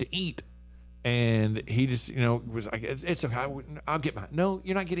 And we went to eat. And he just, was like, it's okay. I'll get mine. No,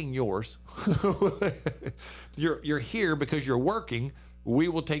 you're not getting yours. You're here because you're working. We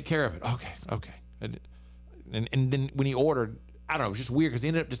will take care of it. Okay. And then when he ordered, I don't know, it was just weird because he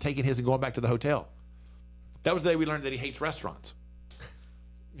ended up just taking his and going back to the hotel. That was the day we learned that he hates restaurants.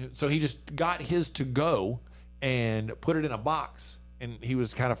 So he just got his to go and put it in a box, and he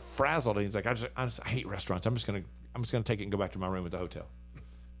was kind of frazzled. And he's like, I hate restaurants. I'm just gonna take it and go back to my room at the hotel.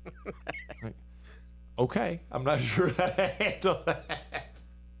 Like, okay, I'm not sure how to handle that.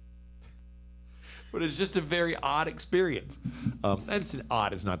 But it's just a very odd experience. And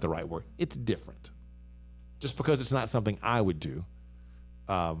odd is not the right word. It's different. Just because it's not something I would do,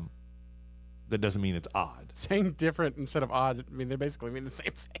 that doesn't mean it's odd. Saying different instead of odd, they basically mean the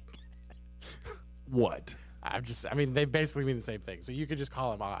same thing. What? They basically mean the same thing. So you could just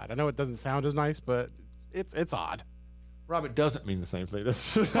call them odd. I know it doesn't sound as nice, but it's odd. Rob, it doesn't mean the same thing.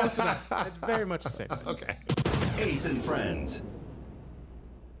 That's close enough. It's very much the same thing. Okay. Ace and Friends.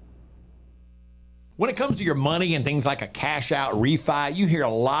 When it comes to your money and things like a cash out refi, you hear a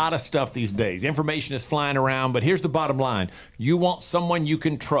lot of stuff these days. Information is flying around, but here's the bottom line. You want someone you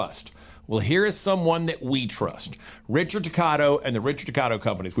can trust. Well, here is someone that we trust. Richard Toccato and the Richard Toccato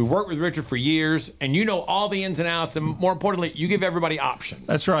Companies. We worked with Richard for years, and you know all the ins and outs, and more importantly, you give everybody options.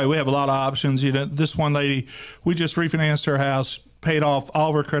 That's right. We have a lot of options. This one lady, we just refinanced her house, paid off all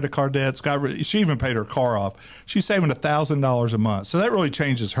of her credit card debts. She even paid her car off. She's saving $1,000 a month. So that really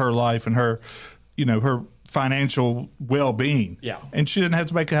changes her life and her financial well-being. Yeah. And she didn't have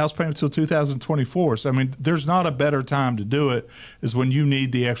to make a house payment until 2024. So, there's not a better time to do it is when you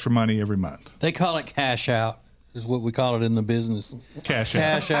need the extra money every month. They call it cash out, is what we call it in the business. Cash out.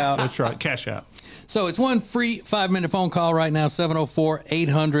 Cash out. That's right, cash out. So it's one free 5-minute phone call right now,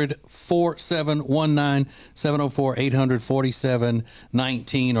 704-800-4719,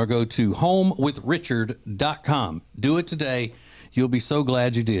 704-800-4719, or go to homewithrichard.com. Do it today. You'll be so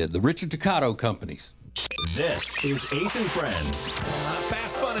glad you did. The Richard Toccato Companies. This is Ace and Friends.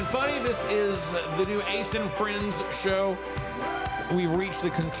 Fast, fun, and funny. This is the new Ace and Friends show. We've reached the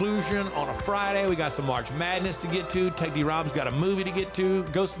conclusion on a Friday. We got some March Madness to get to. Tech D Rob's got a movie to get to.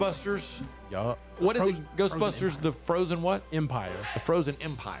 Ghostbusters. Yeah. What is it? Ghostbusters, the Frozen what? Empire. The Frozen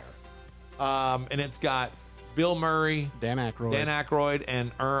Empire. And it's got Bill Murray, Dan Aykroyd,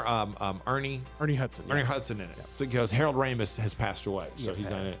 and Ernie Hudson. Ernie Hudson in it. So because Harold Ramis has passed away, so he's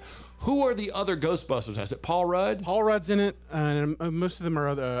not in it. Who are the other Ghostbusters? Is it Paul Rudd? Paul Rudd's in it. Most of them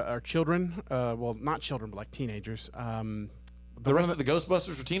are children. Well, not children, but like teenagers. The rest of the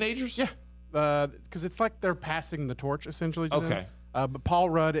Ghostbusters are teenagers? Yeah. Because it's like they're passing the torch essentially to them. Okay. But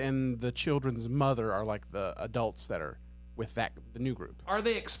Paul Rudd and the children's mother are like the adults that are with the new group. Are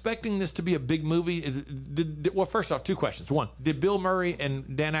they expecting this to be a big movie? Well, first off, two questions. One, did Bill Murray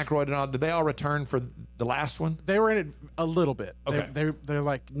and Dan Aykroyd and all, did they all return for the last one? They were in it a little bit. Okay. They're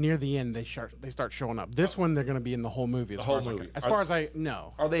like near the end, they start showing up. This one, they're going to be in the whole movie. As far as I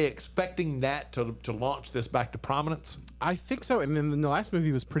know. Are they expecting that to launch this back to prominence? I think so. And then the last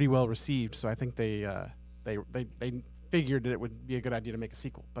movie was pretty well received, so I think they figured that it would be a good idea to make a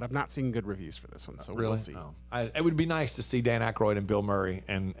sequel, but I've not seen good reviews for this one, so we'll see. Oh. It would be nice to see Dan Aykroyd and Bill Murray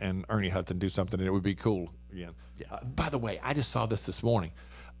and Ernie Hudson do something, and it would be cool again. Yeah. By the way, I just saw this morning.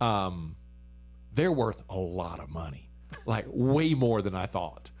 They're worth a lot of money, like way more than I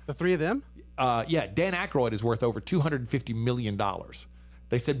thought. The three of them? Yeah, Dan Aykroyd is worth over $250 million.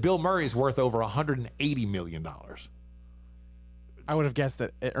 They said Bill Murray is worth over $180 million. I would have guessed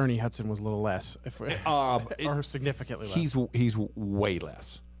that Ernie Hudson was a little less, or significantly less. He's way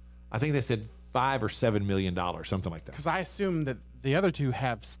less. I think they said $5 or $7 million, something like that. Because I assume that the other two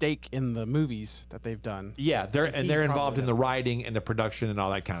have stake in the movies that they've done. Yeah, they're involved in the writing and the production and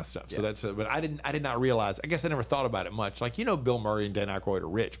all that kind of stuff. So that's. But I did not realize. I guess I never thought about it much. Like Bill Murray and Dan Aykroyd are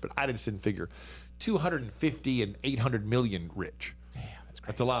rich, but I just didn't figure 250 and 800 million rich.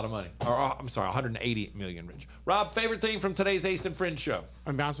 That's a lot of money. Or I'm sorry, 180 million, Rich. Rob, favorite thing from today's Ace and Friends show?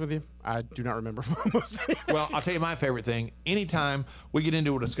 I'll be honest with you, I do not remember most of it. Well, I'll tell you my favorite thing. Anytime we get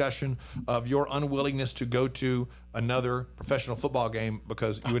into a discussion of your unwillingness to go to another professional football game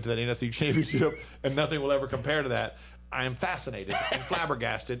because you went to that NFC championship and nothing will ever compare to that, I am fascinated and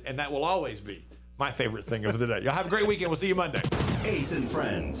flabbergasted, and that will always be my favorite thing of the day. Y'all have a great weekend. We'll see you Monday. Ace and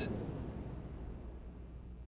Friends.